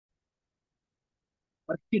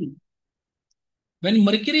Mercury. When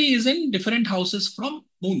Mercury is in different houses from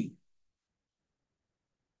Moon.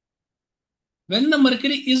 When the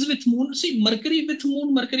Mercury is with Moon, see Mercury with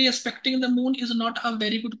Moon, Mercury aspecting the Moon is not a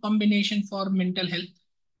very good combination for mental health.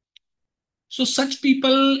 So such people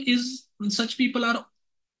are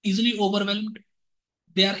easily overwhelmed.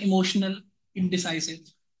 They are emotional, indecisive.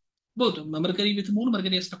 Both Mercury with Moon,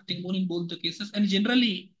 Mercury aspecting Moon in both the cases. And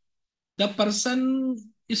generally, the person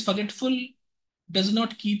is forgetful, does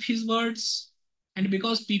not keep his words, and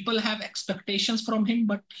because people have expectations from him,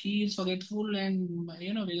 but he is forgetful, and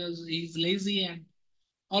because he's lazy and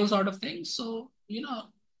all sort of things. So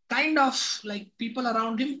kind of like people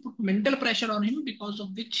around him put mental pressure on him, because of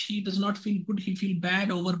which he does not feel good. He feel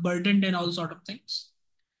bad, overburdened, and all sort of things.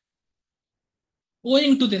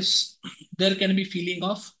 Owing to this, there can be feeling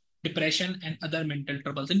of depression and other mental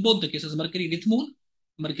troubles in both the cases. Mercury with Moon,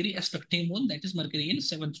 Mercury aspecting Moon, that is Mercury in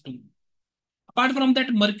seventh to Moon. Apart from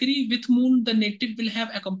that, Mercury with Moon, the native will have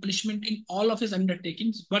accomplishment in all of his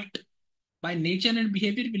undertakings, but by nature and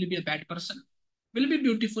behavior will be a bad person, will be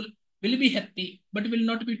beautiful, will be happy, but will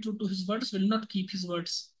not be true to his words, will not keep his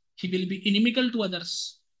words. He will be inimical to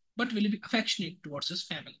others, but will be affectionate towards his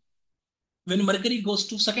family. When Mercury goes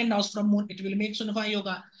to second house from Moon, it will make Sunava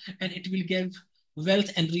Yoga, and it will give wealth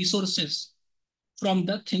and resources from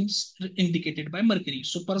the things indicated by Mercury.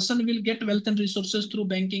 So person will get wealth and resources through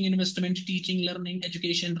banking, investment, teaching, learning,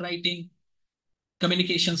 education, writing,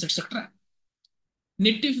 communications, etc.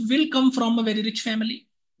 Native will come from a very rich family.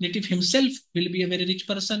 Native himself will be a very rich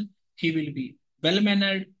person. He will be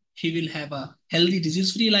well-mannered. He will have a healthy,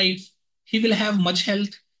 disease-free life. He will have much health.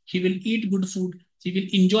 He will eat good food. He will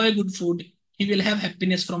enjoy good food. He will have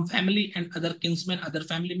happiness from family and other kinsmen, other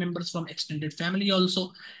family members from extended family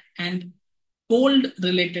also. And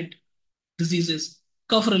cold-related diseases,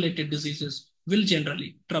 cough-related diseases will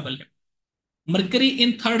generally trouble him. Mercury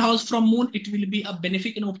in third house from Moon, it will be a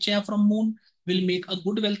benefic in Upchaya from Moon, will make a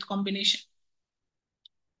good wealth combination.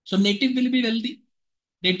 So native will be wealthy.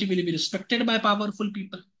 Native will be respected by powerful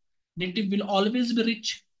people. Native will always be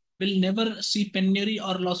rich, will never see penury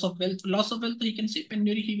or loss of wealth. Loss of wealth he can see,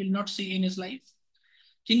 penury he will not see in his life.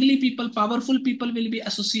 Kingly people, powerful people will be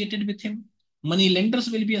associated with him. Money lenders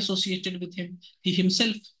will be associated with him. He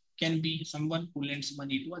himself can be someone who lends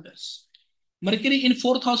money to others. Mercury in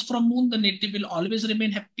fourth house from Moon, the native will always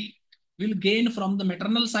remain happy, will gain from the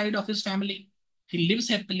maternal side of his family. He lives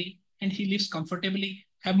happily and he lives comfortably,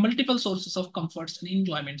 have multiple sources of comforts and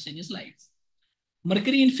enjoyments in his life.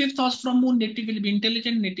 Mercury in fifth house from Moon, native will be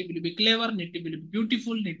intelligent, native will be clever, native will be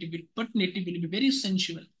beautiful, but native will be very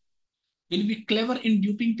sensual, will be clever in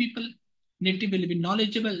duping people, native will be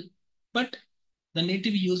knowledgeable, but the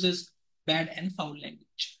native uses bad and foul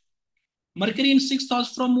language. Mercury in sixth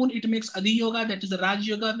house from Moon, it makes Adi Yoga, that is the Raj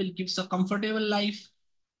Yoga, will give a comfortable life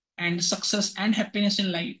and success and happiness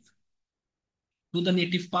in life. To the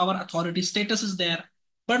native, power, authority, status is there,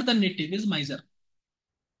 but the native is miser,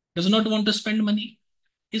 does not want to spend money,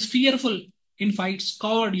 is fearful in fights,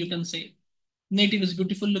 coward you can say. Native is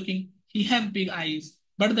beautiful looking, he have big eyes,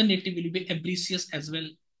 but the native will be avaricious as well.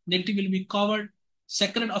 Native will be coward,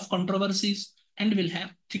 sacred of controversies, and will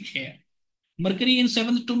have thick hair. Mercury in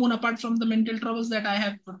seventh to Moon, apart from the mental troubles that I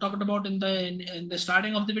have talked about in the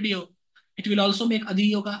starting of the video, it will also make Adi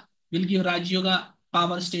Yoga, will give Raj Yoga,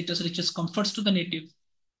 power, status, riches, comforts to the native.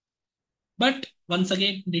 But once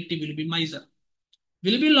again, native will be miser,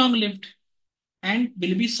 will be long lived, and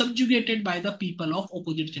will be subjugated by the people of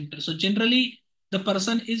opposite gender. So generally, the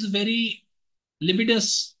person is very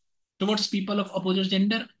libidinous towards people of opposite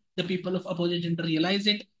gender. The people of opposite gender realize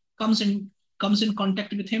it, comes in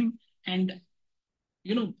contact with him, and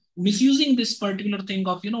misusing this particular thing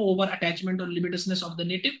of over attachment or libidinousness of the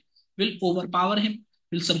native will overpower him,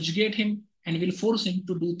 will subjugate him, and will force him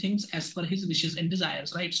to do things as per his wishes and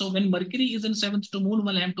desires, right? So when Mercury is in seventh to Moon,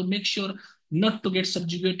 one have to make sure not to get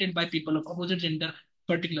subjugated by people of opposite gender,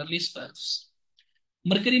 particularly spouse.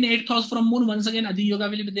 Mercury in eighth house from Moon, once again Adi Yoga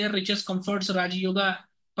will be there, riches, comforts, Raja Yoga,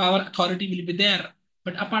 power, authority will be there,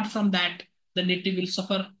 but apart from that, the native will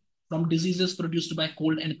suffer from diseases produced by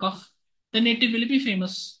cold and cough. The native will be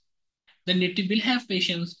famous. The native will have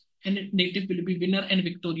patience, and the native will be winner and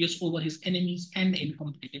victorious over his enemies and in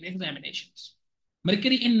competitive examinations.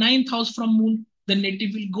 Mercury in ninth house from Moon, the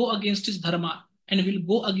native will go against his dharma and will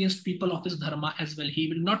go against people of his dharma as well. He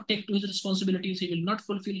will not take to his responsibilities. He will not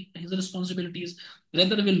fulfill his responsibilities.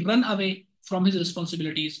 Rather, will run away from his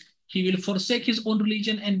responsibilities. He will forsake his own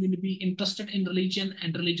religion and will be interested in religion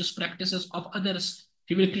and religious practices of others.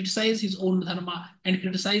 He will criticize his own dharma and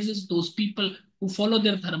criticizes those people who follow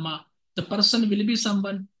their dharma. The person will be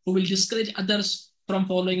someone who will discourage others from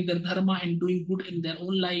following their dharma and doing good in their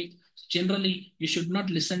own life. Generally, you should not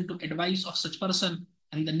listen to advice of such person,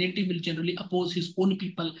 and the native will generally oppose his own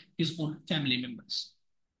people, his own family members.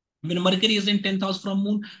 When Mercury is in 10th house from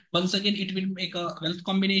Moon, once again it will make a wealth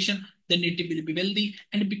combination. The native will be wealthy,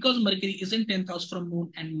 and because Mercury is in 10th house from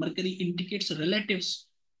Moon, and Mercury indicates relatives,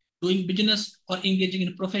 doing business or engaging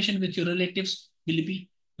in profession with your relatives will be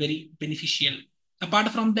very beneficial. Apart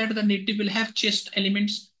from that, the native will have chaste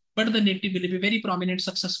elements, but the native will be very prominent,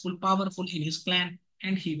 successful, powerful in his clan,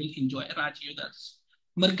 and he will enjoy Raj Yugas.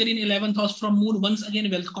 Mercury in 11th house from Moon, once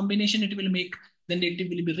again wealth combination it will make. The native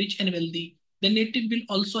will be rich and wealthy. The native will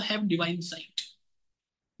also have divine sight.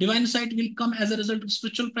 Divine sight will come as a result of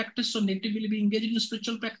spiritual practice. So native will be engaging in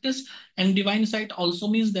spiritual practice, and divine sight also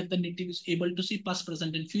means that the native is able to see past,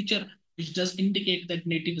 present, and future, which does indicate that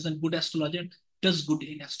native is a good astrologer, does good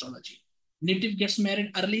in astrology. Native gets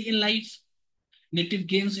married early in life. Native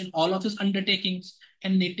gains in all of his undertakings,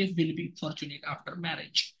 and native will be fortunate after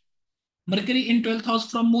marriage. Mercury in 12th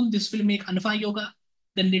house from Moon, this will make Anfa Yoga.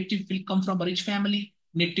 The native will come from a rich family.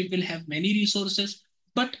 Native will have many resources,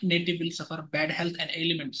 but native will suffer bad health and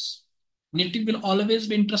ailments. Native will always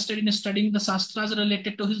be interested in studying the Shastras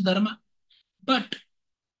related to his Dharma, but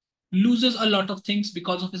loses a lot of things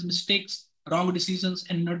because of his mistakes, wrong decisions,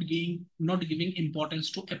 and not giving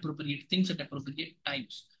importance to appropriate things at appropriate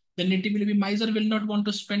times. The native will be miser, will not want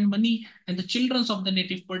to spend money, and the children of the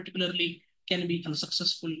native particularly can be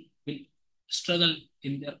unsuccessful, will struggle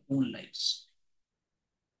in their own lives.